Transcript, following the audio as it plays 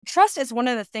Trust is one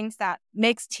of the things that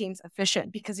makes teams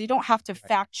efficient because you don't have to Right.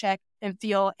 fact check and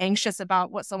feel anxious about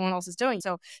what someone else is doing.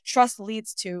 So trust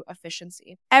leads to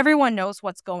efficiency. Everyone knows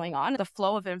what's going on. The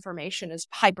flow of information is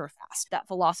hyper fast. That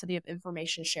velocity of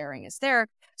information sharing is there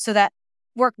so that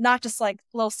we're not just like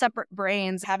little separate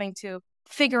brains having to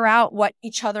figure out what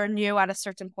each other knew at a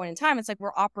certain point in time. It's like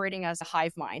we're operating as a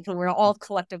hive mind. We're all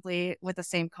collectively with the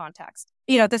same context.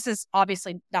 This is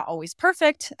obviously not always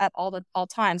perfect at all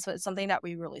times, but it's something that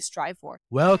we really strive for.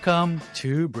 Welcome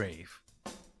to Brave.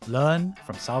 Learn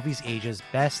from Southeast Asia's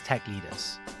best tech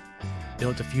leaders.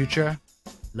 Build the future,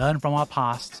 learn from our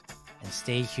past, and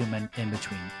stay human in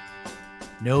between.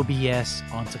 No BS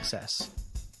on success.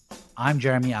 I'm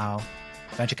Jeremy Au,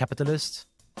 venture capitalist,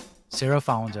 serial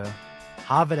founder,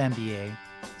 Harvard MBA,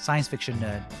 science fiction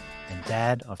nerd, and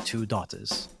dad of 2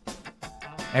 daughters.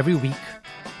 Every week,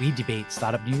 we debate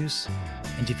startup news,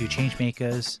 interview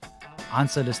changemakers,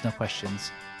 answer listener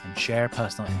questions, and share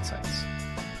personal insights.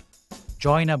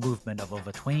 Join our movement of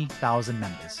over 20,000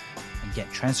 members and get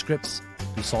transcripts,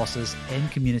 resources, and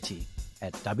community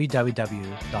at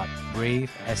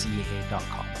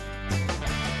www.bravesea.com.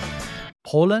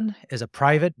 Poland is a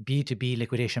private B2B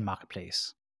liquidation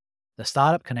marketplace. The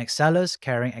startup connects sellers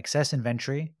carrying excess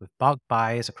inventory with bulk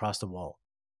buyers across the world.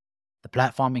 The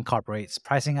platform incorporates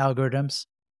pricing algorithms,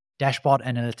 dashboard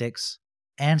analytics,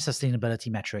 and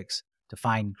sustainability metrics to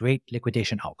find great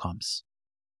liquidation outcomes.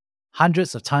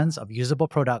 Hundreds of tons of usable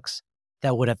products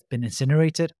that would have been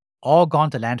incinerated or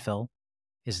gone to landfill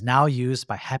is now used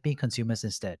by happy consumers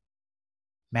instead.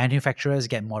 Manufacturers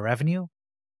get more revenue,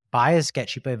 buyers get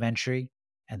cheaper inventory,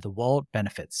 and the world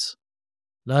benefits.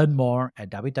 Learn more at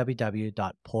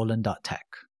www.poland.tech.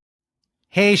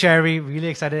 Hey, Sherry, really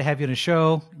excited to have you on the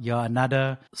show. You're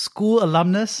another school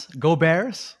alumnus, Go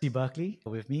Bears, UC Berkeley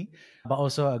with me, but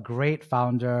also a great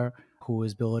founder who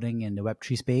is building in the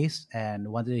Web3 space and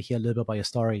wanted to hear a little bit about your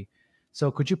story. So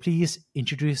could you please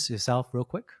introduce yourself real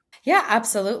quick? Yeah,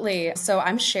 absolutely. So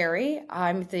I'm Sherry.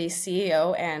 I'm the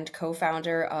CEO and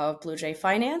co-founder of Blue Jay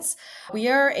Finance. We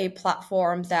are a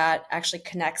platform that actually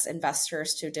connects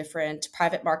investors to different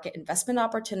private market investment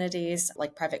opportunities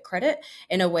like private credit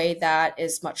in a way that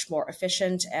is much more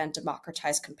efficient and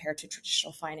democratized compared to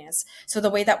traditional finance. So the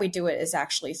way that we do it is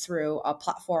actually through a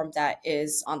platform that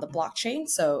is on the blockchain.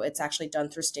 So it's actually done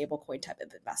through stablecoin type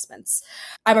of investments.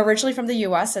 I'm originally from the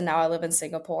US and now I live in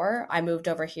Singapore. I moved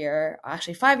over here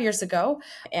actually 5 years ago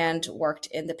and worked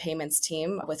in the payments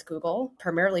team with Google,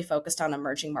 primarily focused on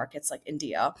emerging markets like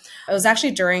India. It was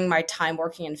actually during my time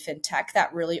working in fintech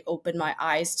that really opened my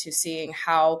eyes to seeing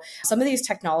how some of these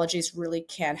technologies really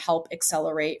can help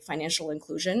accelerate financial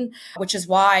inclusion, which is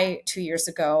why 2 years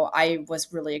ago, I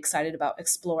was really excited about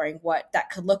exploring what that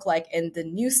could look like in the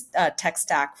new tech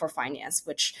stack for finance,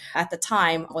 which at the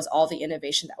time was all the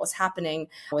innovation that was happening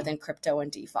within crypto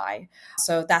and DeFi.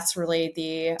 So that's really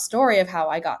the story of how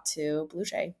I got to Blue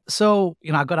Jay. So,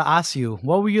 I got to ask you,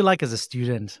 what were you like as a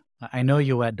student? I know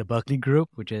you were at the Berkeley Group,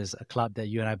 which is a club that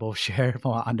you and I both share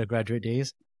from our undergraduate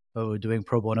days, where we were doing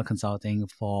pro bono consulting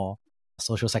for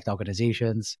social sector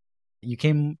organizations. You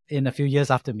came in a few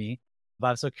years after me, but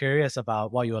I'm so curious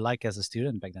about what you were like as a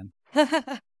student back then.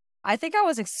 I think I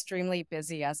was extremely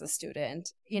busy as a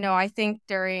student. I think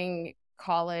during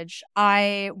college,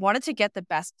 I wanted to get the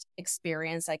best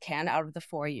experience I can out of the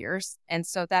 4 years. And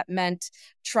so that meant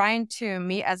trying to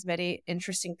meet as many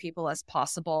interesting people as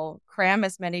possible, cram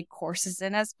as many courses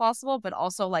in as possible, but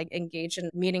also like engage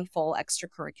in meaningful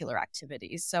extracurricular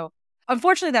activities. So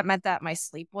unfortunately, that meant that my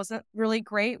sleep wasn't really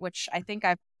great, which I think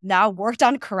I've now worked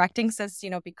on correcting since,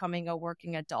 becoming a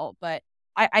working adult. But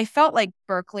I felt like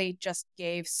Berkeley just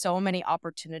gave so many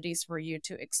opportunities for you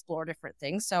to explore different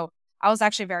things. So I was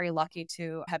actually very lucky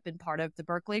to have been part of the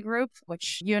Berkeley group,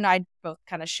 which you and I both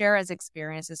kind of share as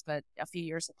experiences, but a few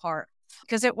years apart,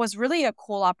 because it was really a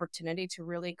cool opportunity to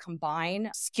really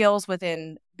combine skills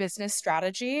within business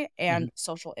strategy and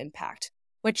social impact,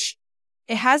 which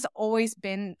it has always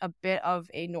been a bit of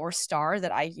a North Star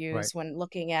that I use Right. when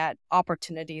looking at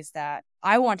opportunities that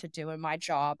I want to do in my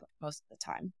job most of the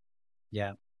time.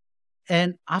 Yeah.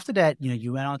 And after that,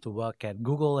 you went on to work at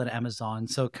Google and Amazon.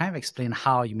 So kind of explain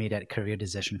how you made that career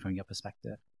decision from your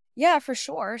perspective. Yeah, for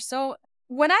sure. So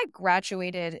when I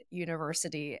graduated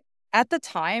university, at the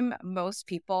time, most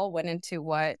people went into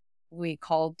what we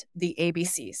called the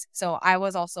ABCs. So I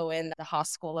was also in the Haas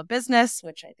School of Business,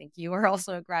 which I think you were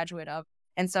also a graduate of.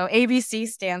 And so ABC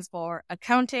stands for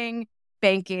accounting,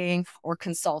 banking, or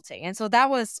consulting. And so that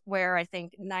was where I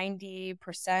think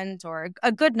 90% or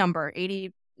a good number,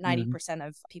 80, 90%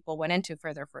 of people went into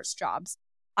for their first jobs.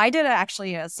 I did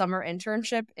actually a summer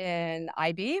internship in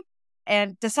IB.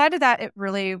 and decided that it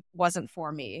really wasn't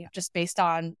for me, just based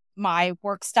on my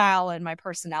work style and my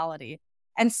personality.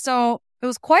 And so it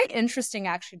was quite interesting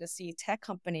actually to see tech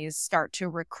companies start to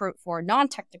recruit for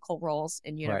non-technical roles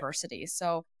in Right. universities.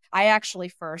 So I actually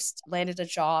first landed a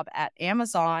job at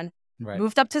Amazon, Right.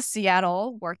 moved up to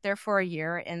Seattle, worked there for a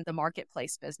year in the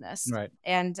marketplace business. Right.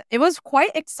 And it was quite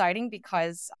exciting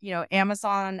because,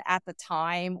 Amazon at the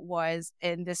time was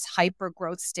in this hyper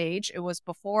growth stage. It was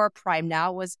before Prime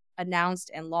Now was announced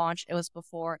and launched. It was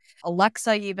before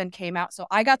Alexa even came out. So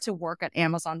I got to work at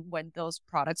Amazon when those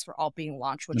products were all being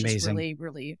launched, which is Amazing. really,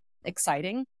 really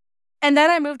exciting. And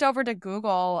then I moved over to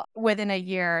Google within a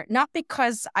year, not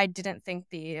because I didn't think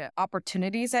the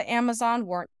opportunities at Amazon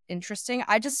weren't interesting.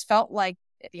 I just felt like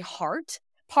the heart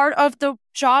part of the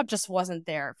job just wasn't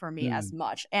there for me as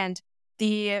much. And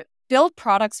the build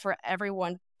products for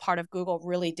everyone part of Google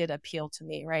really did appeal to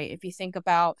me, right? If you think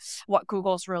about what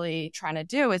Google's really trying to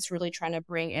do, it's really trying to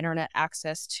bring internet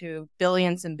access to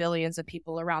billions and billions of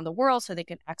people around the world so they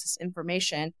can access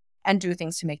information and do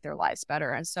things to make their lives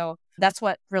better. And so that's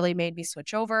what really made me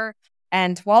switch over.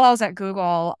 And while I was at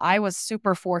Google, I was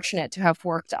super fortunate to have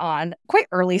worked on quite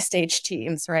early stage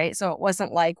teams, right? So it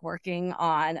wasn't like working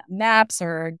on maps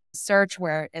or search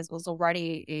where it was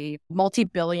already a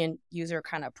multi-billion user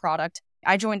kind of product.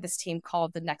 I joined this team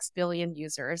called the Next Billion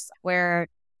Users, where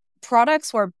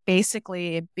products were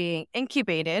basically being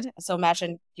incubated. So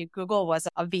imagine Google was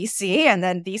a VC, and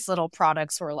then these little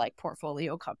products were like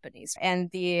portfolio companies. And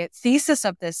the thesis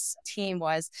of this team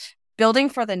was building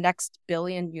for the next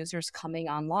billion users coming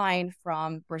online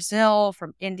from Brazil,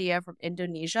 from India, from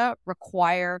Indonesia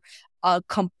require a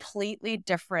completely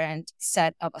different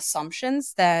set of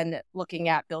assumptions than looking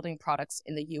at building products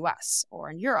in the US or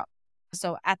in Europe.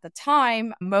 So at the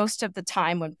time, most of the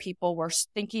time when people were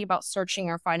thinking about searching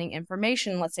or finding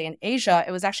information, let's say in Asia,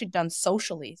 it was actually done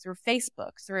socially through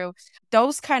Facebook, through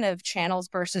those kind of channels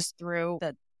versus through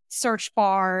the search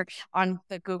bar on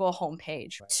the Google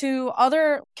homepage. Right. Two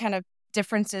other kind of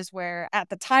differences where at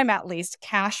the time, at least,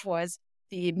 cash was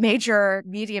the major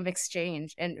medium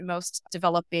exchange in most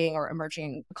developing or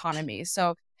emerging economies.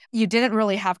 So you didn't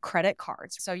really have credit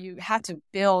cards. So you had to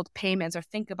build payments or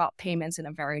think about payments in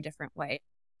a very different way.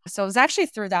 So it was actually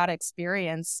through that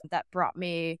experience that brought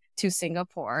me to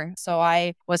Singapore. So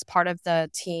I was part of the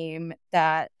team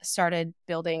that started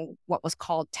building what was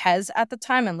called TES at the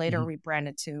time and later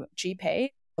rebranded to GPay,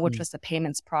 which was the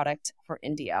payments product for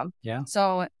India. Yeah.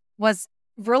 So it was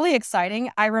really exciting.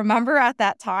 I remember at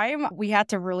that time, we had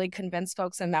to really convince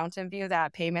folks in Mountain View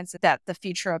that the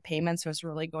future of payments was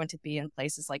really going to be in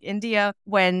places like India,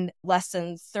 when less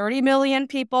than 30 million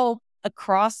people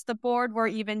across the board were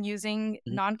even using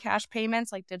non-cash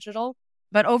payments like digital.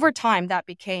 But over time, that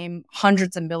became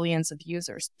hundreds of millions of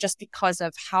users just because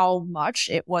of how much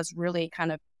it was really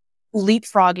kind of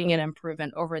leapfrogging an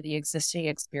improvement over the existing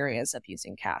experience of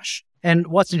using cash. And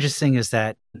what's interesting is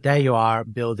that there you are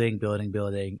building,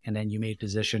 and then you made a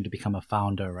decision to become a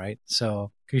founder, right?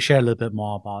 So can you share a little bit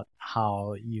more about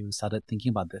how you started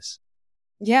thinking about this?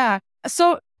 Yeah.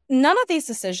 So none of these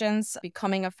decisions,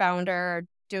 becoming a founder,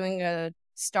 doing a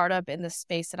startup in the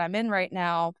space that I'm in right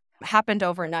now, happened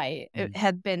overnight. It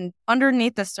had been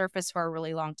underneath the surface for a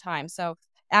really long time. So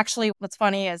actually, what's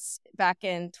funny is back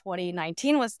in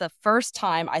 2019 was the first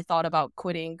time I thought about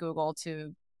quitting Google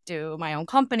to do my own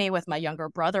company with my younger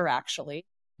brother, actually.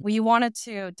 We wanted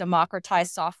to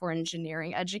democratize software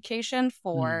engineering education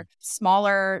for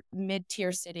smaller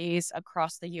mid-tier cities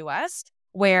across the US,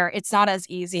 where it's not as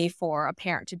easy for a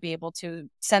parent to be able to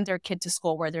send their kid to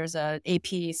school where there's a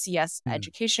AP CS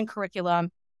education curriculum.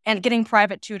 And getting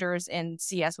private tutors in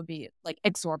CS would be like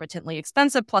exorbitantly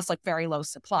expensive, plus like very low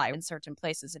supply in certain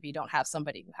places if you don't have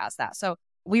somebody who has that. So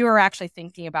we were actually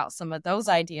thinking about some of those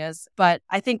ideas. But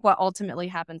I think what ultimately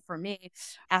happened for me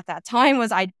at that time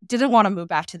was I didn't want to move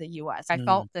back to the US. I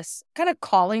felt this kind of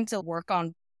calling to work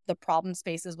on the problem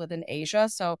spaces within Asia.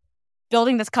 So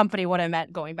building this company would have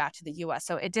meant going back to the US.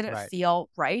 So it didn't feel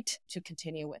right to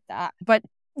continue with that. But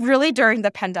really during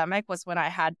the pandemic was when I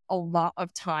had a lot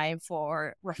of time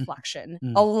for reflection,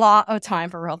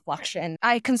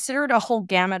 I considered a whole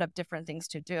gamut of different things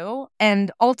to do. And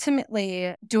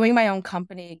ultimately, doing my own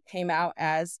company came out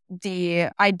as the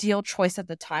ideal choice at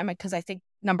the time because I think,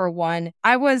 number one,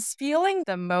 I was feeling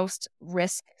the most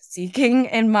risk seeking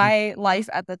in my life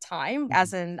at the time,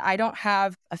 as in I don't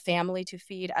have a family to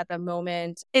feed at the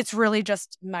moment. It's really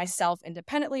just myself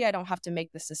independently. I don't have to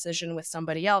make this decision with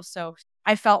somebody else. So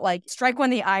I felt like strike when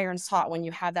the iron's hot, when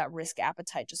you have that risk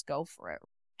appetite, just go for it.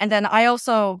 And then I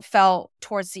also felt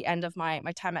towards the end of my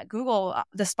time at Google,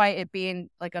 despite it being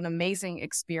like an amazing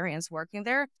experience working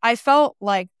there, I felt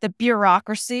like the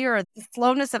bureaucracy or the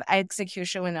slowness of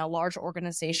execution in a large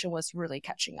organization was really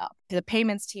catching up. The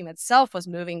payments team itself was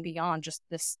moving beyond just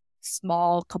this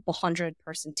small couple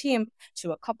 100-person team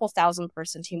to a couple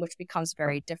 1,000-person team, which becomes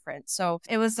very different. So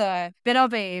it was a bit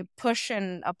of a push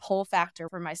and a pull factor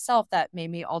for myself that made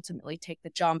me ultimately take the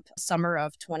jump summer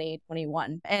of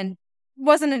 2021. And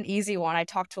wasn't an easy one. I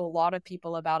talked to a lot of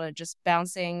people about it, just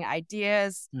bouncing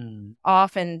ideas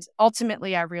off. And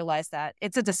ultimately, I realized that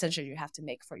it's a decision you have to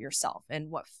make for yourself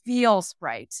and what feels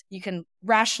right. You can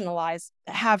rationalize,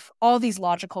 have all these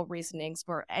logical reasonings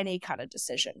for any kind of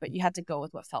decision, but you had to go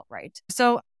with what felt right.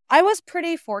 So I was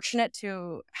pretty fortunate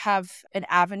to have an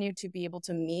avenue to be able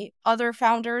to meet other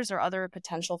founders or other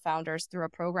potential founders through a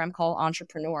program called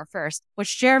Entrepreneur First,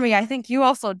 which Jeremy, I think you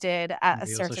also did at a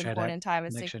certain point in time.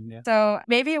 Yeah. So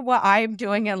maybe what I'm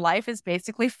doing in life is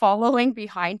basically following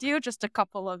behind you just a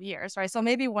couple of years, right? So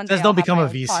maybe one day Just don't become a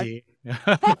VC.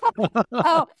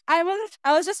 Oh, I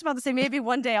was just about to say maybe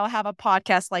one day I'll have a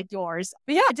podcast like yours.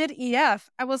 But yeah, I did EF.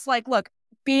 I was like, look,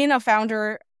 being a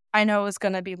founder, I know it's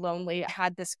going to be lonely. I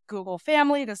had this Google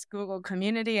family, this Google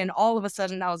community, and all of a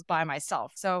sudden I was by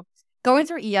myself. So going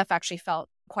through EF actually felt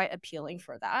quite appealing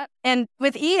for that. And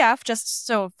with EF, just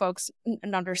so folks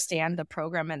understand the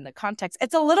program and the context,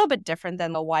 it's a little bit different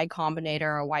than the Y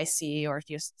Combinator or YC or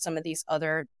just some of these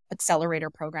other accelerator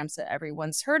programs that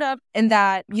everyone's heard of, in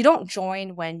that you don't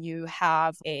join when you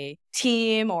have a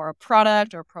team or a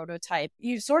product or prototype.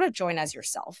 You sort of join as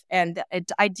yourself. And the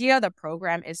idea of the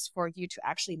program is for you to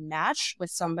actually match with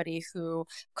somebody who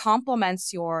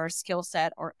complements your skill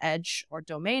set or edge or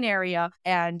domain area.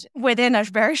 And within a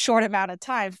very short amount of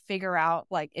time, figure out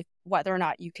like whether or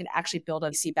not you can actually build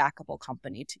a VC backable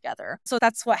company together. So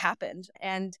that's what happened.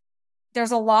 And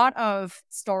there's a lot of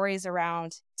stories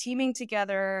around teaming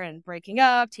together and breaking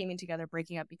up, teaming together,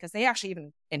 breaking up, because they actually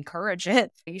even encourage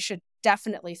it. You should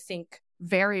definitely think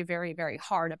very, very, very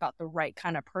hard about the right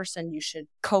kind of person you should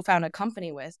co-found a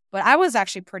company with. But I was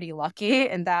actually pretty lucky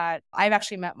in that I've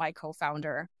actually met my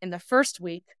co-founder in the first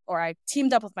week, or I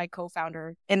teamed up with my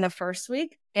co-founder in the first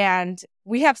week. And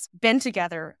we have been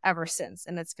together ever since,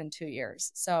 and it's been 2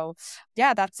 years. So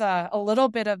yeah, that's a little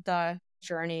bit of the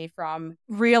journey from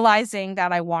realizing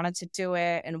that I wanted to do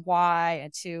it and why,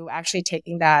 and to actually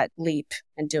taking that leap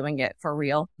and doing it for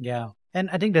real. Yeah. And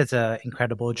I think that's an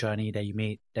incredible journey that you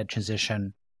made, that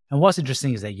transition. And what's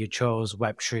interesting is that you chose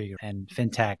Web3 and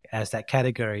fintech as that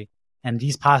category. And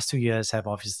these past 2 years have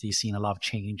obviously seen a lot of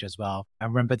change as well. I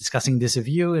remember discussing this with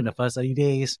you in the first 30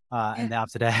 days. And then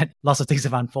after that, lots of things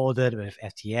have unfolded with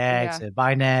FTX, with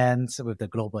Binance, with the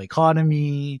global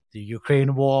economy, the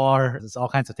Ukraine war. There's all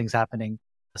kinds of things happening.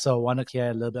 So I want to hear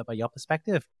a little bit about your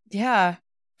perspective. Yeah,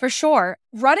 for sure.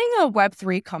 Running a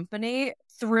Web3 company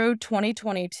through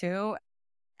 2022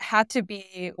 had to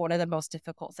be one of the most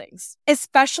difficult things,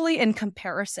 especially in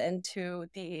comparison to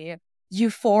the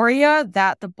euphoria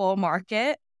that the bull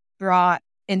market brought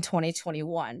in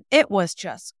 2021. It was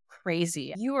just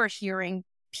crazy. You were hearing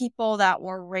people that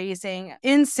were raising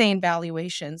insane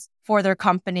valuations for their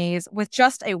companies with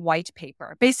just a white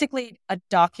paper, basically a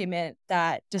document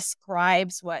that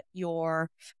describes what your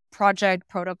project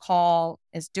protocol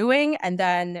is doing, and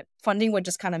then funding would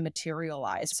just kind of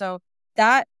materialize. So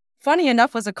that, funny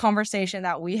enough, was a conversation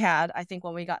that we had, I think,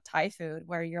 when we got Thai food,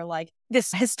 where you're like,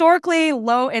 this historically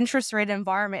low interest rate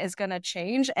environment is going to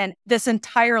change, and this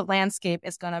entire landscape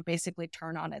is going to basically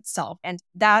turn on itself. And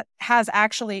that has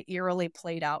actually eerily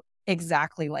played out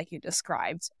exactly like you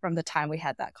described from the time we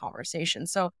had that conversation.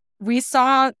 So we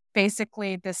saw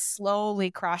basically this slowly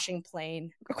crashing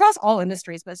plane across all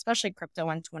industries, but especially crypto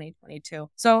in 2022.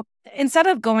 So instead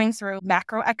of going through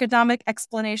macroeconomic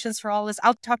explanations for all this,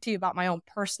 I'll talk to you about my own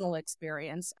personal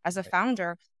experience as a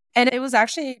founder. And it was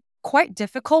actually quite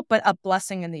difficult, but a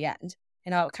blessing in the end.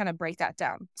 And I'll kind of break that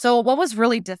down. So what was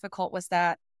really difficult was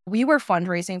that we were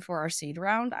fundraising for our seed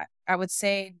round, I would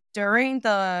say, during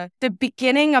the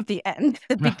beginning of the end,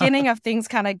 the beginning of things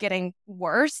kind of getting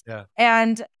worse. Yeah.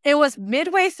 And it was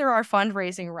midway through our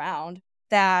fundraising round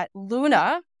that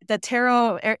Luna, the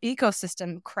Taro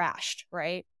ecosystem, crashed,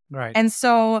 right? Right. And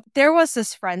so there was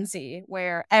this frenzy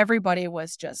where everybody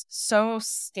was just so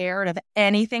scared of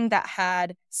anything that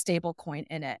had stablecoin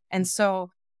in it. And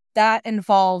so that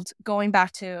involved going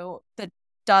back to the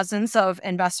dozens of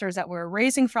investors that we're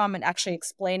raising from and actually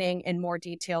explaining in more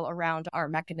detail around our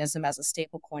mechanism as a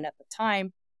stablecoin at the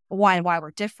time, why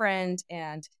we're different,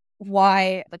 and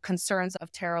why the concerns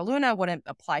of Terra Luna wouldn't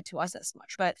apply to us as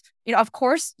much. But, of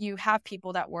course, you have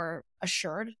people that were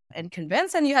assured and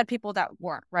convinced, and you had people that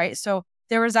weren't, right? So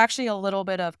there was actually a little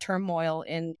bit of turmoil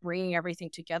in bringing everything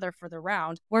together for the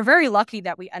round. We're very lucky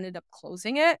that we ended up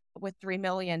closing it with $3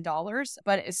 million,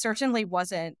 but it certainly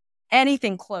wasn't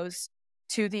anything close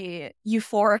to the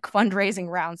euphoric fundraising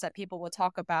rounds that people would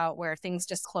talk about where things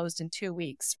just closed in 2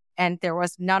 weeks and there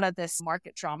was none of this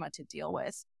market drama to deal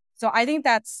with. So I think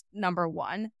that's number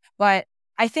one. But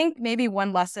I think maybe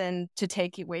one lesson to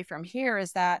take away from here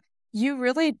is that you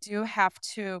really do have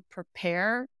to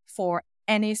prepare for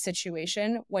any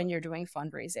situation when you're doing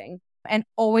fundraising and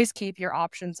always keep your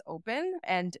options open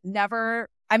and never,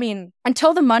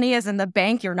 until the money is in the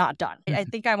bank, you're not done. I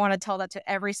think I want to tell that to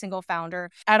every single founder.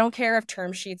 I don't care if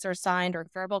term sheets are signed or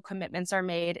verbal commitments are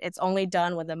made. It's only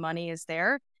done when the money is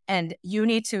there. And you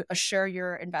need to assure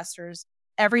your investors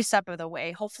every step of the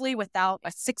way, hopefully without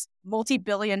a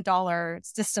multi-billion-dollar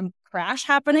system crash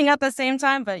happening at the same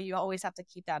time, but you always have to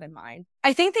keep that in mind.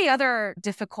 I think the other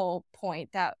difficult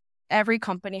point that every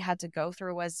company had to go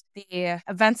through was the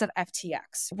events of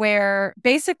FTX, where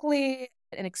basically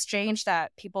an exchange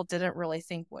that people didn't really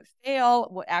think would fail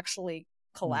would actually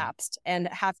collapsed and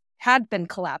had been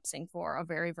collapsing for a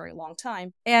very, very long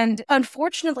time. And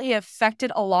unfortunately, it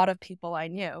affected a lot of people I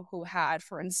knew who had,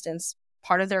 for instance,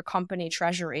 part of their company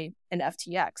treasury in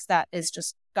FTX that is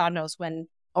just God knows when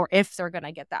or if they're going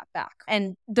to get that back.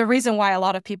 And the reason why a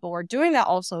lot of people were doing that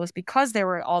also is because there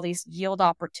were all these yield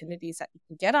opportunities that you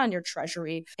can get on your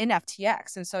treasury in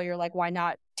FTX. And so you're like, why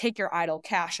not take your idle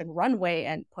cash and runway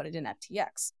and put it in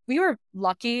FTX? We were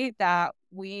lucky that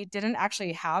we didn't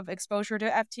actually have exposure to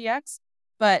FTX.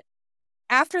 But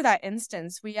after that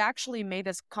instance, we actually made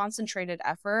this concentrated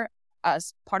effort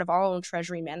as part of our own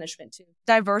treasury management to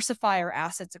diversify our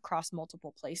assets across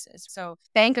multiple places. So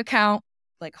bank account,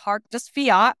 like just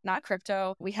fiat, not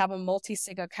crypto. We have a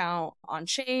multi-sig account on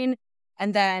chain.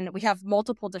 And then we have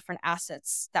multiple different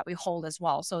assets that we hold as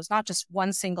well. So it's not just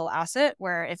one single asset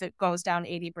where if it goes down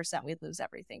 80%, we lose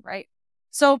everything, right?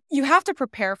 So you have to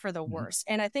prepare for the worst.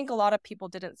 And I think a lot of people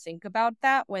didn't think about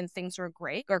that when things were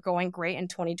great or going great in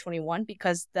 2021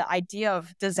 because the idea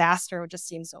of disaster just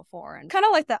seems so foreign. Kind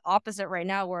of like the opposite right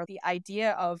now where the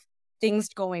idea of things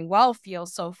going well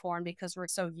feels so foreign because we're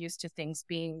so used to things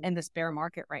being in this bear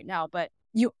market right now. But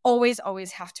you always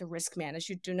have to risk manage.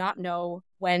 You do not know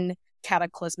when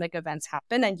cataclysmic events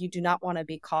happen and you do not want to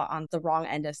be caught on the wrong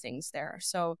end of things there.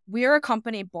 So we are a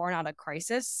company born out of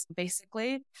crisis,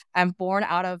 basically, and born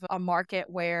out of a market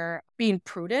where being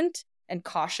prudent and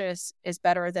cautious is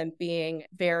better than being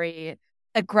very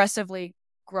aggressively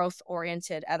growth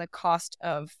oriented at a cost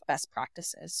of best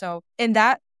practices. So in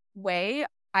that way,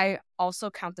 I also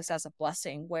count this as a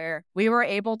blessing where we were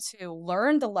able to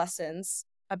learn the lessons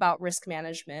about risk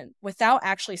management without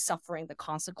actually suffering the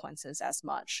consequences as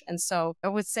much. And so I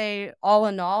would say all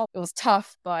in all, it was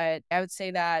tough, but I would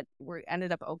say that we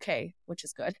ended up okay, which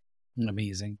is good.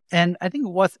 Amazing. And I think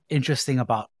what's interesting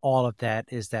about all of that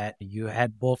is that you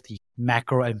had both the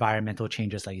macro environmental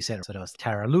changes, like you said. So there was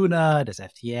Terra Luna, there's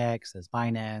FTX, there's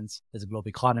Binance, there's the global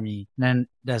economy. And then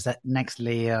there's that next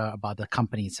layer about the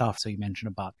company itself. So you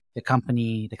mentioned about the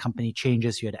company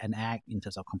changes you had to enact in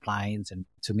terms of compliance and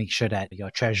to make sure that your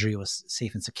treasury was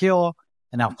safe and secure.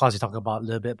 And now, of course, you talk about a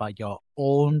little bit about your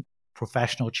own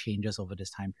professional changes over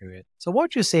this time period. So what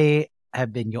would you say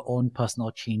have been your own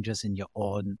personal changes in your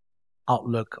own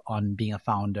outlook on being a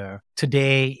founder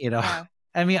today? Yeah.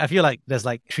 I feel like there's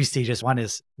like 3 stages. One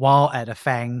is while at a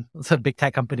FANG, it's a big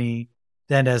tech company.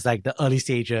 Then there's like the early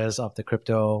stages of the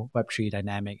crypto Web3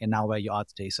 dynamic and now where you are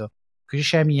today. So could you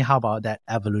share me how about that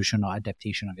evolution or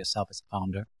adaptation of yourself as a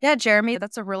founder? Yeah, Jeremy,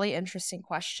 that's a really interesting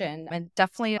question and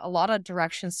definitely a lot of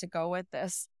directions to go with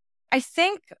this. I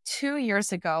think 2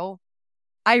 years ago,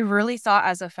 I really thought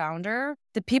as a founder,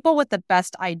 the people with the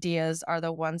best ideas are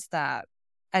the ones that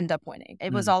end up winning.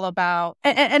 It was all about,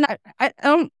 and I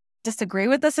don't disagree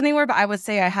with this anywhere, but I would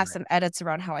say I have some edits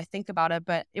around how I think about it.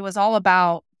 But it was all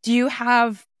about, do you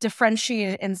have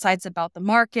differentiated insights about the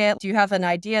market? Do you have an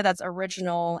idea that's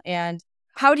original? And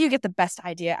how do you get the best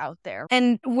idea out there?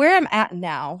 And where I'm at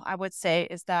now, I would say,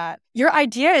 is that your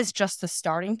idea is just the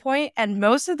starting point. And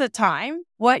most of the time,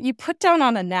 what you put down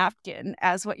on a napkin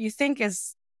as what you think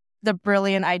is the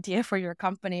brilliant idea for your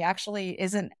company actually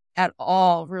isn't at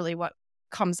all really what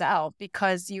comes out,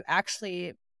 because you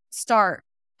actually start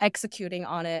executing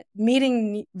on it,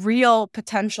 meeting real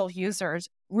potential users,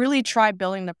 really try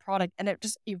building the product, and it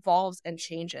just evolves and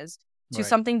changes. to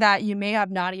something that you may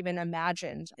have not even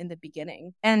imagined in the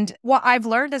beginning. And what I've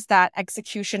learned is that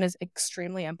execution is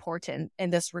extremely important in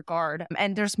this regard.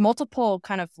 And there's multiple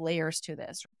kind of layers to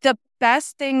this. The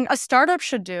best thing a startup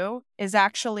should do is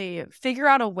actually figure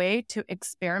out a way to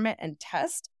experiment and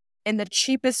test in the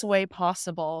cheapest way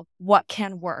possible what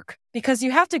can work. Because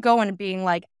you have to go in being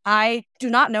like, I do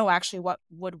not know actually what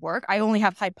would work. I only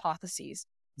have hypotheses.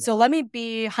 So let me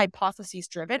be hypotheses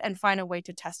driven and find a way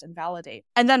to test and validate.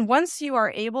 And then once you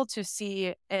are able to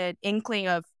see an inkling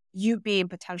of you being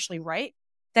potentially right,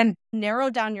 then narrow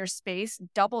down your space,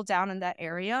 double down in that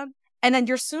area. And then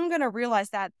you're soon going to realize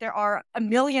that there are a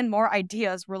million more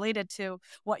ideas related to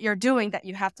what you're doing that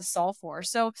you have to solve for.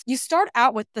 So you start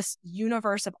out with this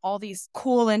universe of all these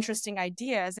cool, interesting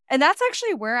ideas. And that's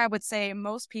actually where I would say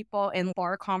most people in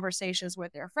bar conversations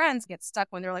with their friends get stuck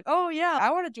when they're like, oh, yeah,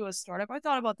 I want to do a startup. I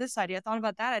thought about this idea. I thought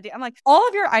about that idea. I'm like, all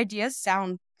of your ideas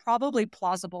sound probably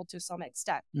plausible to some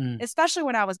extent, especially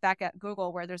when I was back at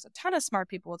Google, where there's a ton of smart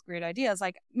people with great ideas.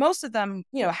 Like most of them,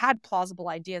 had plausible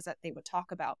ideas that they would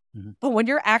talk about. But when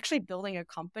you're actually building a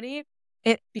company,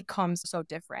 it becomes so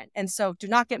different. And so do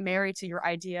not get married to your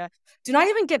idea. Do not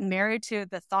even get married to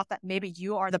the thought that maybe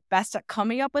you are the best at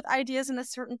coming up with ideas in a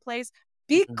certain place.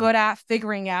 Be good at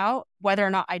figuring out whether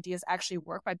or not ideas actually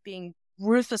work by being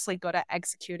ruthlessly good at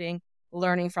executing,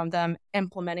 learning from them,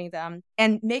 implementing them,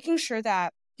 and making sure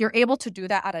that you're able to do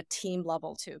that at a team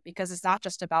level too, because it's not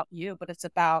just about you, but it's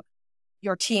about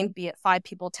your team, be it 5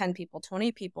 people, 10 people,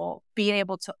 20 people, being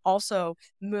able to also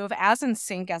move as in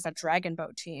sync as a dragon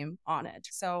boat team on it.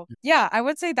 So yeah, I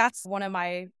would say that's one of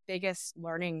my biggest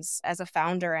learnings as a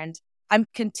founder. And I'm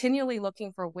continually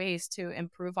looking for ways to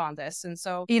improve on this. And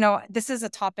so, this is a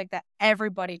topic that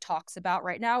everybody talks about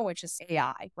right now, which is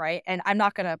AI, right? And I'm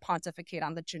not going to pontificate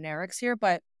on the generics here,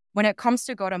 but when it comes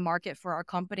to go to market for our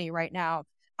company right now,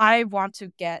 I want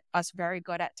to get us very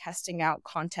good at testing out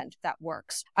content that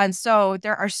works. And so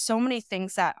there are so many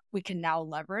things that we can now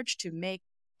leverage to make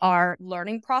our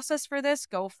learning process for this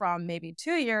go from maybe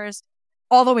 2 years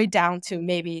all the way down to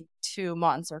maybe 2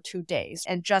 months or 2 days,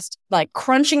 and just like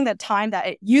crunching the time that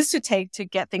it used to take to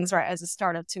get things right as a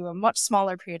startup to a much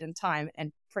smaller period in time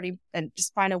and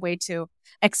just find a way to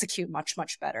execute much,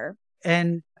 much better.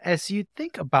 And as you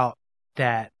think about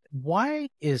that, why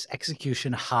is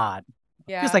execution hard?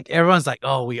 Yeah. Because everyone's like,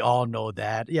 oh, we all know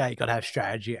that. Yeah, you got to have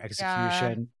strategy,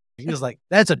 execution. It's like,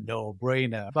 that's a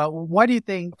no-brainer. But why do you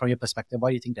think, from your perspective, why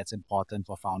do you think that's important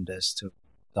for founders to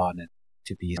learn it,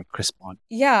 to be crisp on?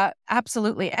 Yeah,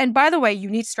 absolutely. And by the way, you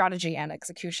need strategy and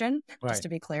execution, just to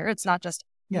be clear. It's not just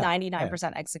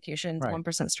 99% execution,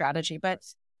 1% strategy. But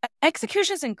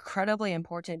execution is incredibly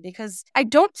important because I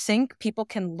don't think people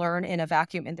can learn in a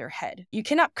vacuum in their head. You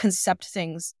cannot concept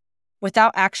things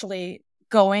without actually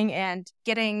going and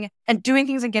getting and doing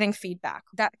things and getting feedback.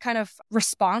 That kind of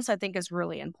response, I think, is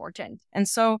really important. And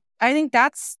so I think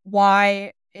that's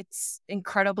why it's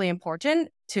incredibly important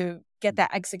to get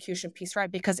that execution piece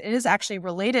right, because it is actually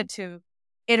related to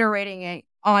iterating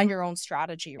on your own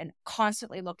strategy and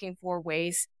constantly looking for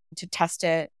ways to test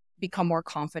it, become more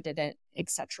confident in it,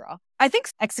 etc. I think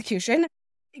execution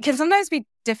can sometimes be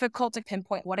difficult to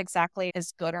pinpoint what exactly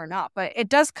is good or not, but it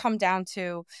does come down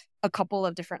to a couple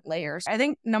of different layers. I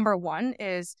think number one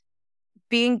is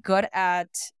being good at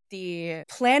the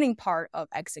planning part of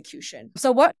execution.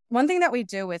 So one thing that we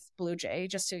do with BlueJay,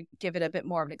 just to give it a bit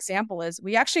more of an example, is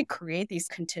we actually create these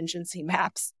contingency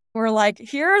maps. We're like,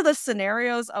 here are the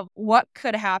scenarios of what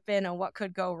could happen and what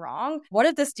could go wrong. What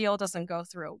if this deal doesn't go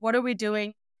through? What are we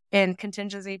doing in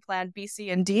contingency plan B, C,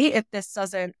 and D if this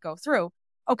doesn't go through?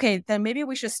 Okay, then maybe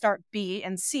we should start B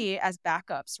and C as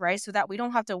backups, right? So that we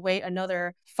don't have to wait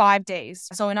another 5 days.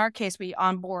 So in our case, we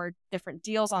onboard different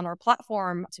deals on our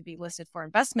platform to be listed for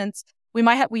investments.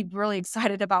 We're really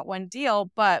excited about one deal,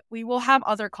 but we will have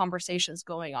other conversations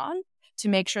going on to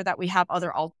make sure that we have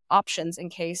other options in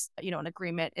case, an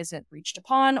agreement isn't reached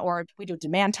upon, or we do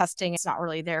demand testing. It's not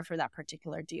really there for that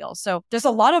particular deal. So there's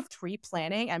a lot of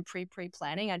pre-planning and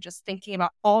pre-planning and just thinking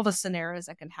about all the scenarios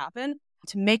that can happen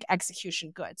to make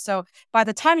execution good. So by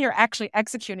the time you're actually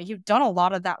executing, you've done a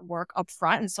lot of that work up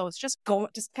front. And so it's just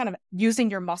kind of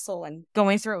using your muscle and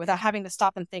going through it without having to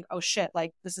stop and think, oh shit,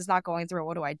 like this is not going through.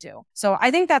 What do I do? So I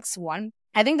think that's one.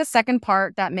 I think the second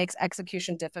part that makes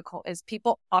execution difficult is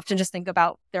people often just think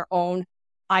about their own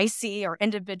IC or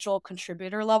individual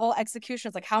contributor level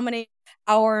executions, like how many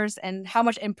hours and how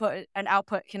much input and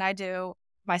output can I do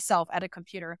myself at a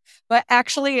computer. But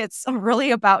actually, it's really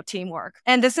about teamwork.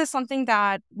 And this is something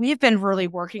that we've been really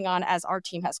working on as our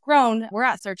team has grown. We're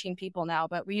at 13 people now,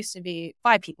 but we used to be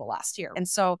 5 people last year. And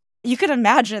so you could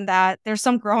imagine that there's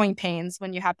some growing pains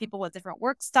when you have people with different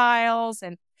work styles,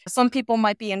 and some people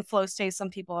might be in flow state, some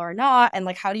people are not. And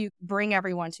like, how do you bring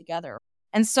everyone together?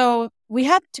 And so we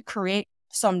had to create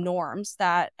some norms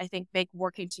that I think make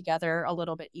working together a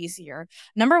little bit easier.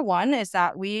 Number one is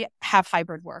that we have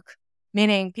hybrid work,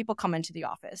 meaning people come into the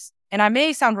office. And I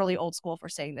may sound really old school for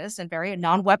saying this and very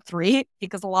non-Web3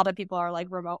 because a lot of people are like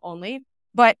remote only.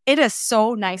 But it is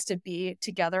so nice to be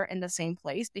together in the same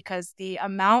place because the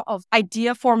amount of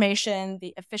idea formation,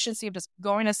 the efficiency of just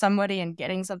going to somebody and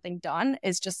getting something done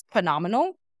is just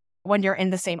phenomenal when you're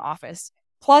in the same office.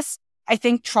 Plus, I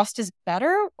think trust is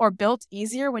better or built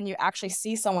easier when you actually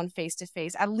see someone face to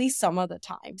face, at least some of the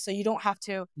time. So you don't have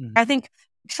to, I think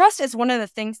trust is one of the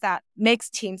things that makes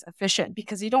teams efficient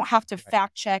because you don't have to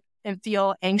fact check and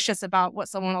feel anxious about what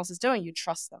someone else is doing. You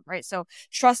trust them, right? So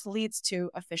trust leads to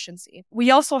efficiency.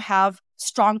 We also have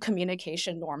strong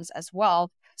communication norms as well.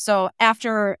 So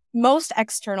after most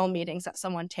external meetings that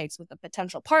someone takes with a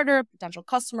potential partner, potential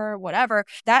customer, whatever,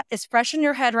 that is fresh in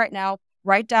your head right now.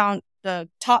 Write down the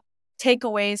top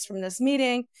takeaways from this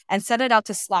meeting and send it out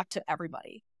to Slack to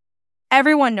everybody.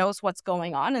 Everyone knows what's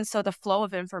going on. And so the flow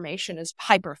of information is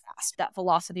hyper fast. That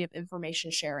velocity of information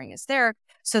sharing is there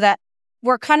so that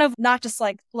we're kind of not just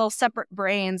like little separate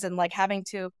brains and like having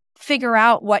to figure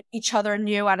out what each other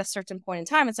knew at a certain point in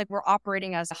time. It's like we're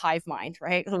operating as a hive mind,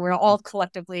 right? We're all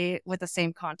collectively with the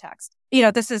same context.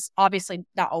 This is obviously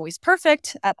not always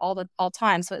perfect at all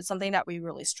times, but it's something that we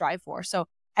really strive for. So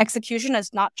execution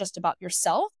is not just about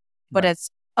yourself, but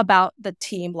it's about the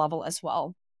team level as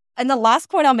well. And the last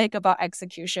point I'll make about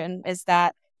execution is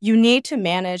that you need to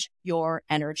manage your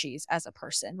energies as a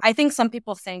person. I think some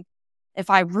people think if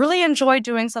I really enjoy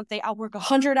doing something, I'll work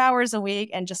 100 hours a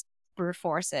week and just brute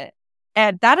force it.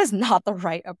 And that is not the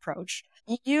right approach.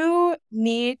 You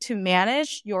need to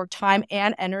manage your time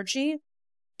and energy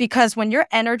because when your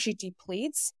energy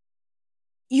depletes,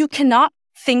 you cannot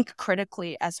think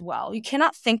critically as well. You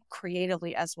cannot think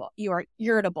creatively as well. You are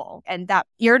irritable, and that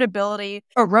irritability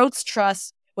erodes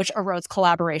trust, which erodes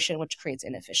collaboration, which creates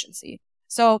inefficiency.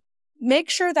 So make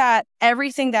sure that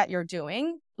everything that you're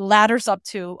doing ladders up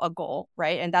to a goal,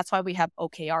 right? And that's why we have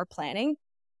OKR planning,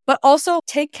 but also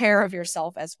take care of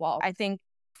yourself as well. I think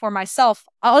for myself,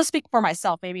 I'll speak for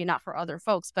myself, maybe not for other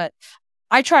folks, but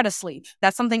I try to sleep.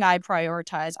 That's something I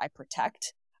prioritize, I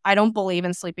protect. I don't believe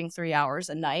in sleeping 3 hours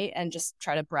a night and just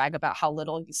try to brag about how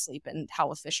little you sleep and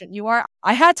how efficient you are.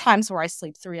 I had times where I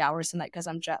sleep 3 hours a night because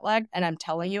I'm jet lagged, and I'm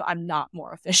telling you, I'm not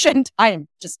more efficient. I am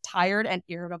just tired and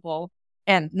irritable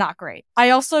and not great. I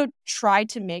also try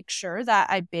to make sure that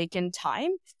I bake in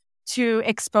time to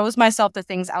expose myself to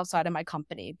things outside of my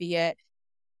company, be it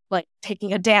like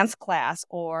taking a dance class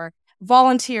or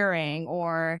volunteering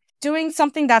or doing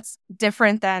something that's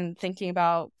different than thinking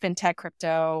about fintech,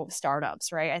 crypto,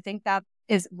 startups, right? I think that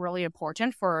is really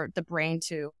important for the brain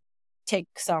to take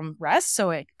some rest so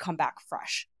it come back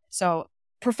fresh. So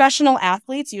professional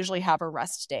athletes usually have a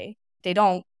rest day. They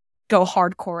don't go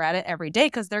hardcore at it every day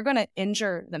because they're going to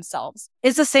injure themselves.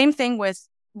 It's the same thing with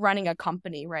running a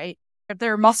company, right? If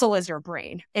their muscle is your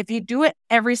brain, if you do it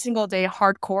every single day,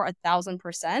 hardcore,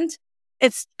 1,000%,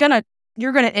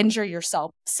 you're going to injure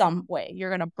yourself some way. You're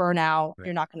going to burn out. Right.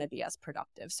 You're not going to be as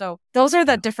productive. So those are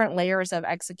the different layers of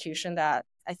execution that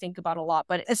I think about a lot,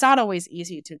 but it's not always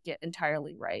easy to get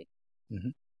entirely right. Mm-hmm.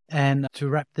 And to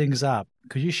wrap things up,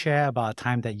 could you share about a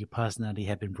time that you personally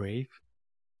have been brave?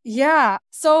 Yeah.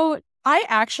 So I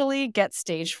actually get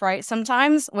stage fright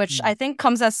sometimes, which I think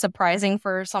comes as surprising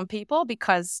for some people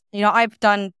because, I've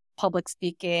done public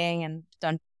speaking and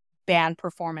done band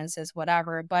performances,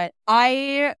 whatever, but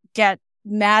I get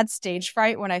mad stage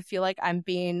fright when I feel like I'm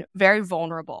being very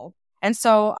vulnerable. And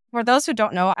so for those who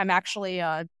don't know, I'm actually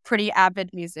a pretty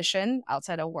avid musician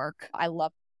outside of work. I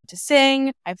love to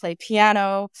sing. I play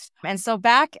piano. And so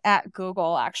back at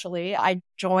Google, actually, I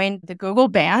joined the Google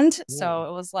band. Ooh. So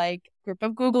it was like a group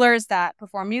of Googlers that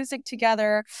perform music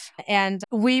together. And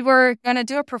we were going to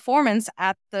do a performance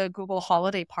at the Google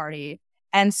holiday party.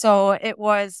 And so it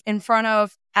was in front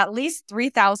of at least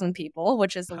 3,000 people,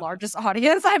 which is the largest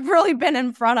audience I've really been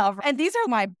in front of. And these are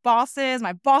my bosses,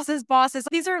 my boss's bosses.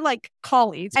 These are like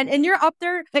colleagues. And you're up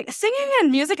there, like singing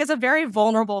and music is a very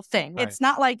vulnerable thing. Right. It's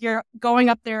not like you're going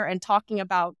up there and talking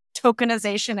about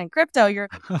tokenization and crypto. You're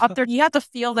up there, you have to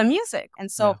feel the music.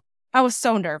 And so I was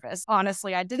so nervous.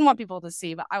 Honestly, I didn't want people to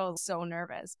see, but I was so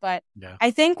nervous. But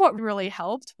I think what really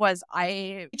helped was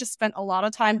I just spent a lot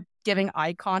of time giving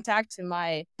eye contact to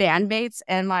my bandmates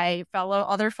and my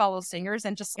other fellow singers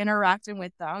and just interacting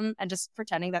with them and just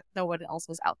pretending that no one else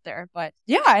was out there. But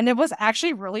and it was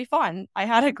actually really fun. I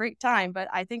had a great time, but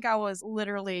I think I was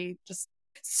literally just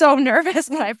so nervous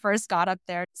when I first got up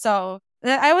there. So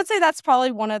I would say that's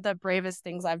probably one of the bravest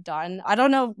things I've done. I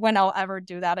don't know when I'll ever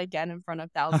do that again in front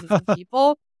of thousands of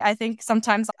people. I think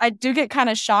sometimes I do get kind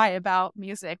of shy about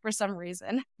music for some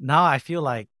reason. Now I feel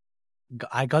like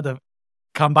I got to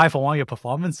come by for one of your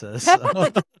performances. If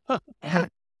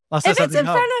it's in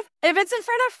front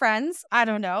of friends, I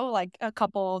don't know, like a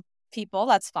couple people,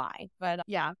 that's fine. But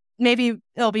yeah, maybe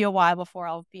it'll be a while before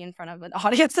I'll be in front of an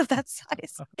audience of that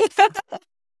size.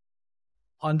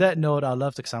 On that note, I'd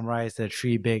love to summarize the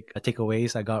 3 big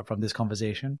takeaways I got from this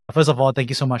conversation. First of all, thank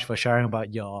you so much for sharing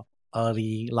about your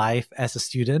early life as a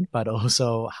student, but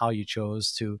also how you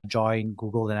chose to join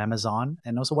Google and Amazon,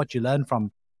 and also what you learned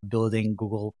from building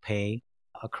Google Pay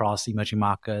across emerging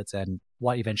markets and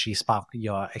what eventually sparked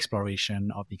your exploration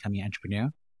of becoming an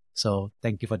entrepreneur. So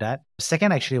thank you for that.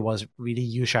 Second, actually, was really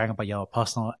you sharing about your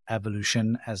personal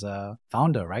evolution as a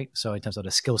founder, right? So in terms of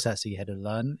the skill sets that you had to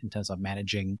learn in terms of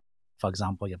managing, for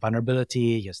example, your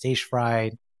vulnerability, your stage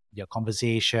fright, your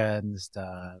conversations,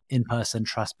 the in-person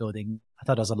trust building. I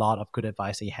thought there was a lot of good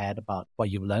advice that you had about what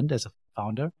you've learned as a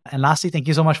founder. And lastly, thank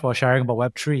you so much for sharing about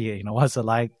Web3. What's it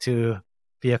like to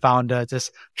be a founder,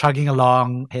 just chugging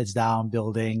along, heads down,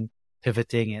 building,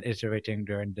 pivoting, and iterating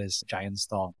during this giant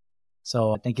storm.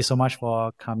 So thank you so much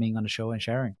for coming on the show and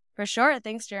sharing. For sure.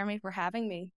 Thanks, Jeremy, for having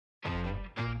me.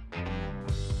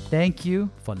 Thank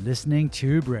you for listening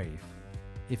to Brave.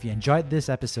 If you enjoyed this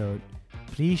episode,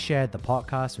 please share the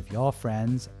podcast with your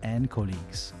friends and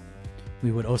colleagues.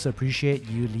 We would also appreciate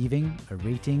you leaving a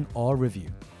rating or review.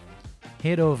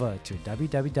 Head over to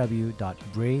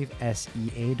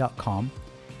www.bravesea.com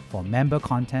for member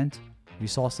content,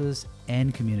 resources,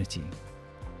 and community.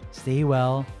 Stay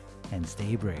well and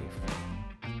stay brave.